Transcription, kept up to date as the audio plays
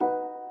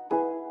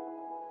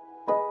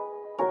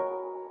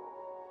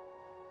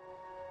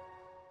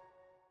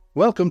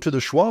Welcome to the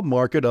Schwab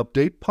Market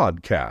Update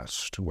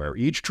podcast, where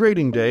each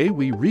trading day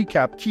we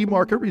recap key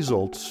market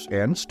results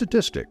and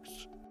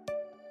statistics.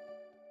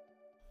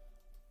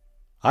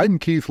 I'm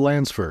Keith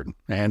Lansford,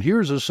 and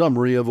here's a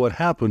summary of what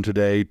happened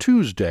today,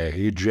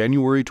 Tuesday,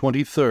 January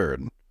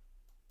 23rd.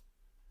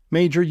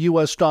 Major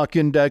U.S. stock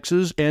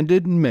indexes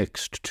ended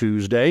mixed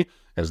Tuesday,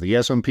 as the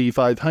S&P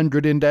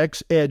 500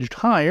 index edged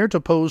higher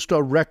to post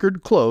a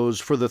record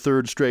close for the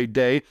third straight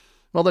day,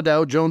 while the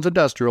Dow Jones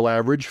Industrial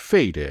Average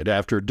faded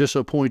after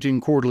disappointing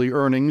quarterly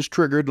earnings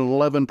triggered an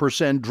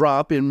 11%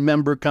 drop in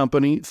member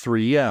company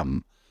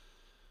 3M.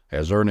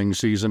 As earnings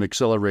season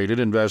accelerated,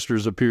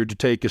 investors appeared to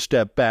take a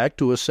step back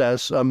to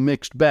assess a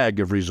mixed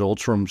bag of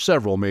results from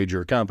several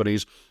major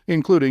companies,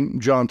 including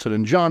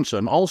Johnson &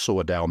 Johnson, also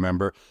a Dow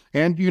member,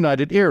 and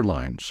United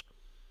Airlines.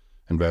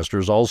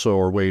 Investors also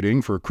are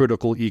waiting for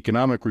critical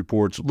economic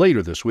reports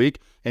later this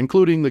week,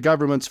 including the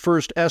government's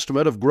first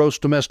estimate of gross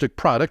domestic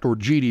product, or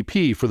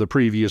GDP, for the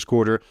previous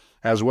quarter,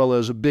 as well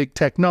as big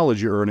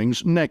technology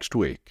earnings next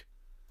week.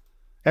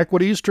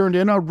 Equities turned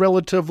in a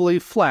relatively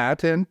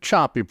flat and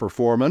choppy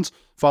performance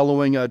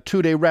following a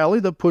two-day rally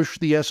that pushed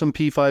the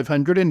S&P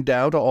 500 and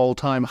Dow to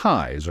all-time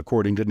highs,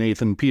 according to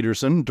Nathan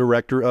Peterson,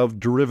 Director of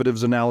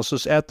Derivatives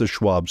Analysis at the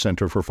Schwab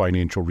Center for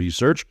Financial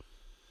Research.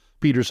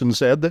 Peterson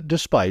said that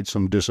despite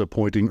some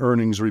disappointing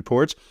earnings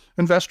reports,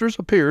 investors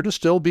appear to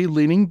still be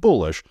leaning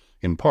bullish,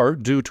 in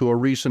part due to a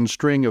recent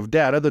string of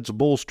data that's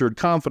bolstered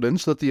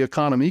confidence that the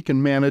economy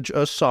can manage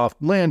a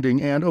soft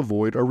landing and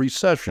avoid a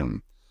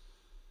recession.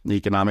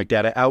 Economic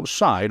data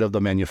outside of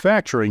the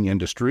manufacturing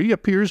industry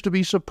appears to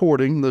be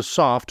supporting the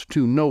soft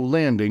to no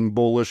landing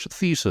bullish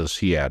thesis,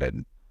 he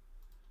added.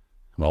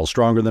 While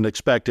stronger than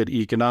expected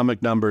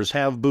economic numbers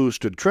have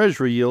boosted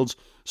Treasury yields,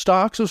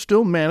 stocks have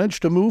still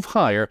managed to move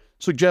higher,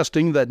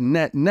 suggesting that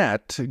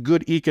net,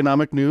 good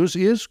economic news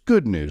is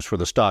good news for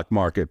the stock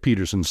market,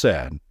 Peterson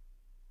said.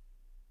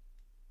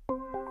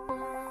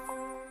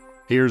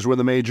 Here's where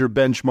the major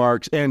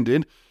benchmarks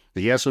ended.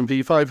 The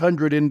S&P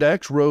 500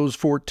 index rose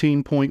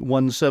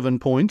 14.17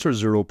 points, or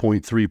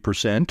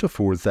 0.3%, to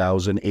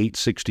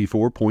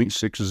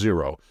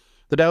 4,864.60.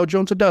 The Dow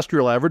Jones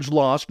Industrial Average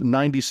lost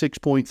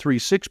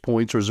 96.36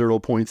 points, or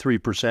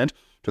 0.3%,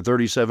 to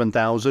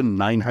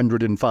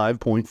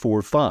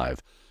 37,905.45,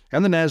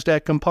 and the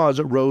Nasdaq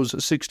Composite rose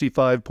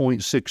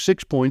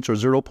 65.66 points, or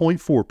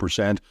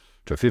 0.4%,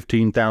 to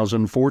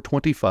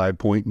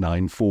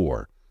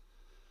 15,425.94.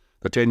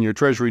 The 10-year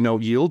Treasury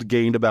note yield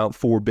gained about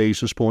 4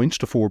 basis points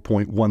to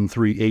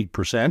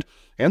 4.138%,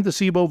 and the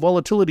SIBO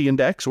Volatility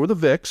Index, or the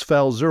VIX,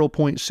 fell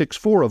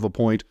 0.64 of a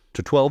point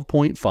to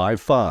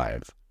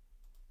 12.55.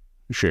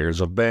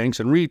 Shares of banks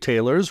and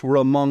retailers were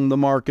among the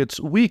market's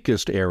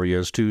weakest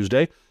areas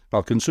Tuesday,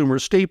 while consumer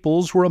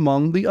staples were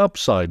among the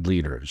upside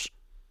leaders.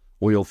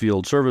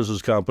 Oilfield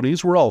services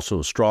companies were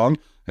also strong,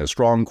 as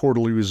strong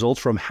quarterly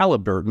results from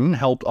Halliburton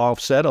helped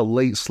offset a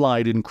late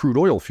slide in crude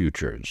oil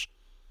futures.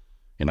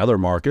 In other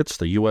markets,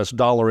 the U.S.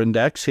 dollar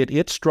index hit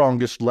its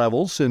strongest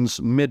level since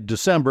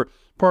mid-December,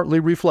 partly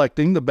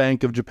reflecting the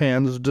Bank of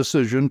Japan's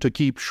decision to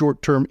keep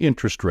short-term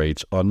interest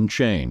rates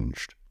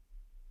unchanged.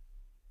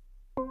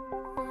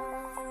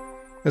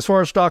 As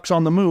far as stocks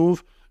on the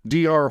move,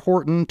 D.R.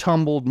 Horton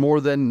tumbled more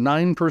than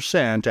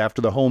 9%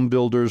 after the home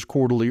builder's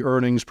quarterly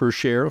earnings per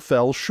share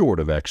fell short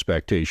of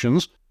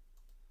expectations.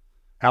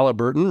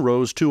 Halliburton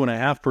rose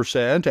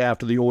 2.5%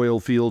 after the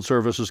oilfield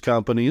services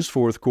company's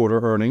fourth-quarter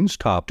earnings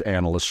topped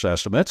analysts'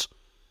 estimates.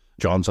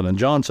 Johnson &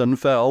 Johnson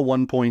fell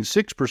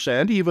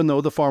 1.6%, even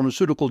though the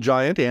pharmaceutical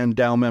giant and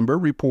Dow member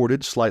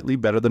reported slightly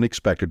better than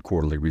expected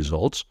quarterly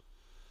results.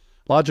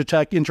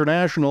 Logitech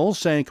International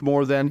sank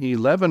more than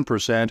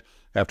 11%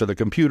 after the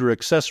computer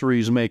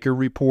accessories maker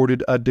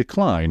reported a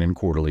decline in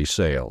quarterly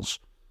sales.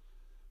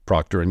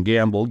 Procter &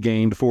 Gamble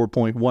gained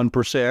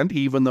 4.1%,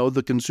 even though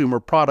the consumer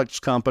products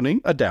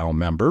company, a Dow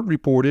member,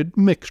 reported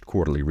mixed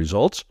quarterly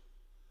results.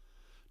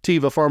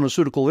 Teva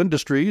Pharmaceutical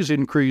Industries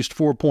increased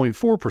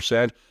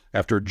 4.4%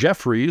 after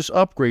Jefferies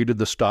upgraded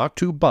the stock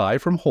to buy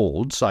from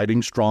hold,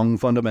 citing strong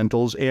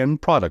fundamentals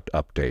and product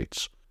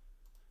updates.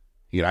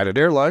 United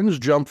Airlines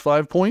jumped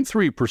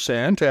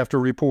 5.3% after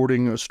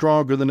reporting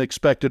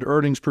stronger-than-expected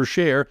earnings per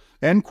share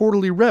and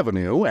quarterly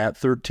revenue at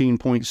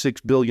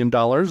 $13.6 billion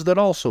that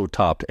also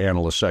topped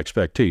analysts'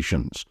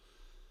 expectations.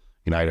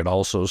 United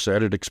also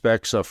said it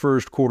expects a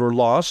first-quarter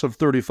loss of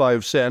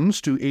 35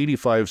 cents to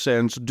 85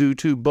 cents due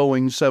to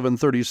Boeing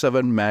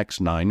 737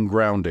 MAX 9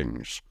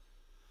 groundings.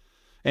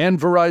 And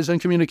Verizon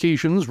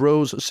Communications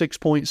rose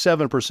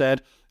 6.7%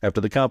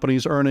 after the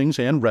company's earnings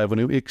and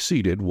revenue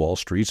exceeded Wall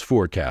Street's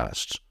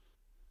forecasts.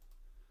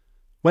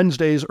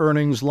 Wednesday's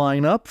earnings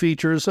lineup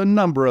features a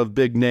number of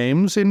big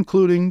names,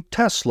 including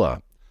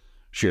Tesla.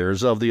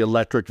 Shares of the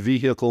electric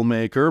vehicle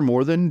maker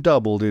more than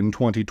doubled in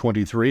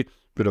 2023,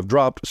 but have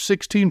dropped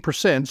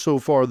 16% so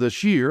far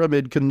this year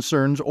amid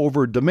concerns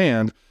over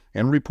demand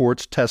and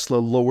reports Tesla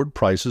lowered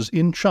prices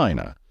in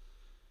China.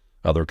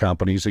 Other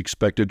companies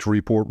expected to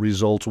report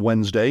results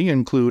Wednesday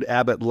include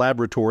Abbott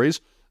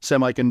Laboratories,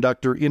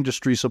 semiconductor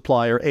industry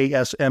supplier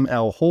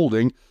ASML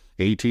Holding,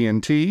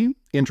 AT&T,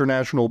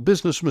 International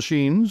Business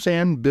Machines,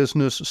 and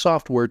business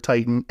software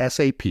titan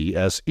SAP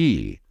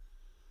SE.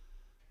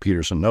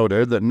 Peterson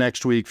noted that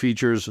next week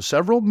features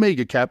several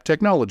mega-cap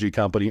technology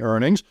company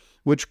earnings,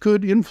 which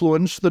could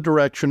influence the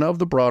direction of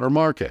the broader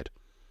market.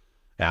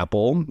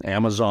 Apple,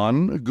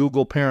 Amazon,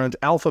 Google parent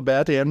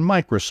Alphabet, and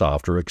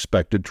Microsoft are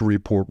expected to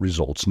report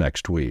results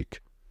next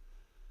week.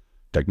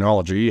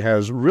 Technology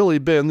has really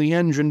been the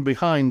engine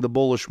behind the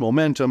bullish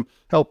momentum,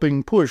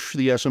 helping push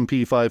the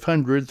S&P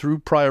 500 through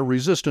prior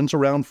resistance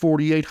around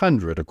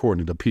 4,800,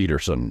 according to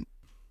Peterson.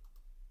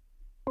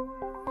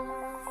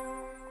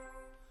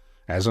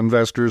 As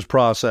investors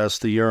process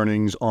the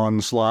earnings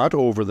onslaught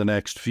over the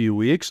next few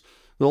weeks,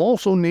 they'll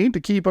also need to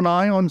keep an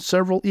eye on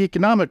several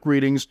economic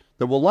readings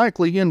that will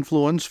likely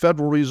influence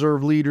Federal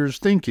Reserve leaders'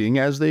 thinking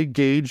as they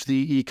gauge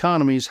the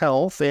economy's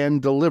health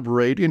and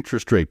deliberate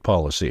interest rate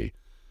policy.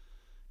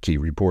 Key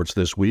reports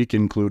this week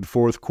include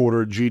fourth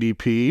quarter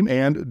GDP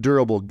and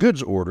durable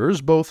goods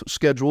orders, both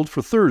scheduled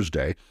for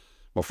Thursday,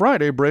 while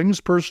Friday brings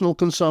personal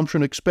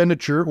consumption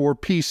expenditure, or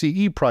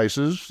PCE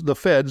prices, the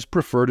Fed's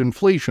preferred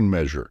inflation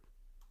measure.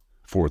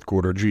 Fourth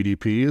quarter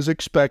GDP is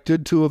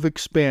expected to have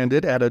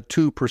expanded at a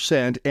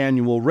 2%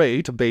 annual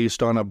rate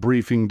based on a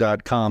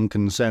Briefing.com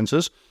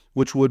consensus,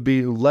 which would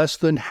be less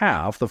than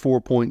half the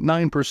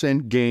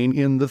 4.9% gain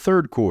in the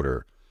third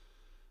quarter.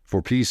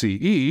 For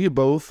PCE,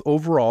 both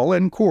overall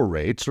and core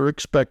rates are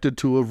expected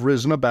to have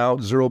risen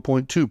about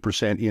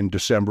 0.2% in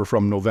December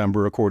from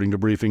November, according to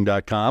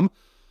Briefing.com.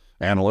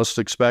 Analysts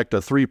expect a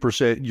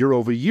 3%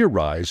 year-over-year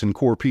rise in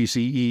core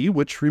PCE,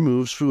 which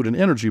removes food and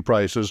energy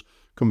prices,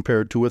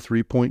 compared to a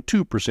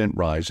 3.2%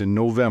 rise in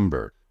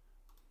November.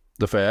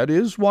 The Fed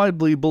is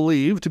widely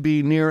believed to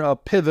be near a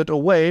pivot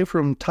away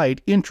from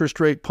tight interest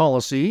rate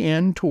policy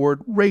and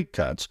toward rate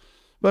cuts,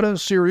 but a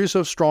series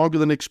of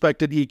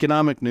stronger-than-expected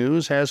economic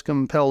news has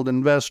compelled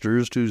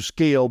investors to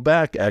scale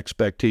back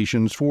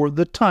expectations for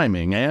the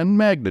timing and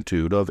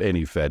magnitude of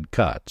any Fed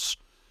cuts.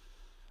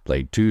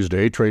 Late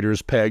Tuesday,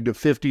 traders pegged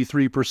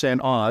 53%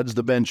 odds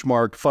the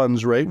benchmark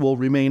funds rate will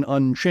remain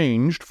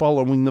unchanged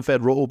following the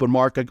Federal Open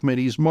Market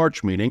Committee's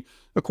March meeting,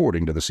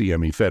 according to the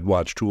CME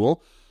FedWatch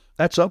tool.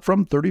 That's up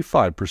from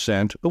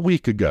 35% a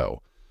week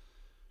ago.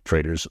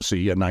 Traders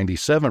see a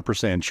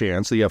 97%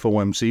 chance the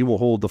FOMC will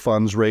hold the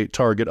funds rate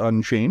target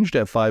unchanged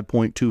at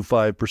 5.25% to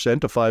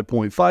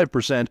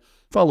 5.5%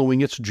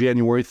 following its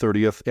January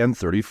 30th and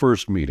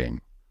 31st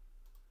meeting.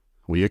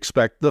 We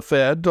expect the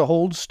Fed to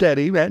hold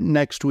steady at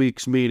next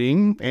week's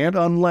meeting, and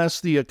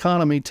unless the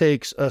economy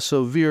takes a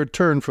severe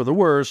turn for the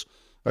worse,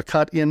 a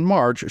cut in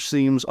March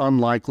seems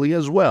unlikely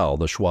as well,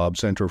 the Schwab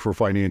Center for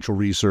Financial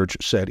Research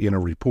said in a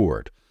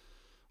report.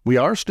 We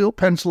are still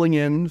penciling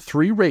in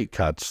 3 rate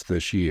cuts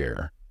this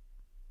year.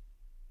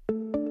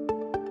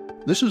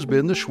 This has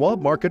been the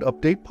Schwab Market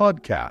Update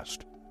podcast.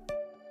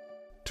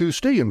 To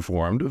stay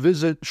informed,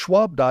 visit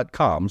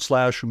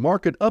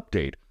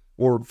schwab.com/marketupdate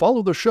or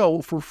follow the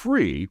show for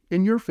free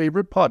in your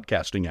favorite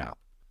podcasting app.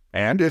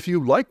 And if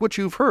you like what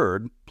you've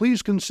heard,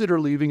 please consider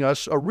leaving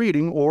us a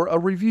rating or a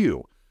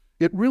review.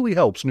 It really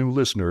helps new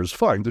listeners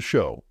find the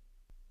show.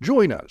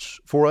 Join us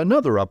for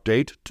another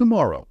update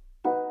tomorrow.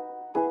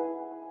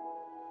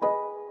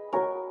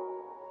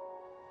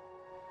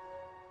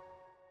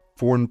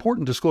 For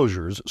important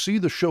disclosures, see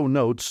the show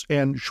notes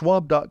and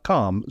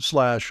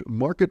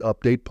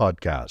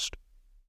schwab.com/marketupdatepodcast.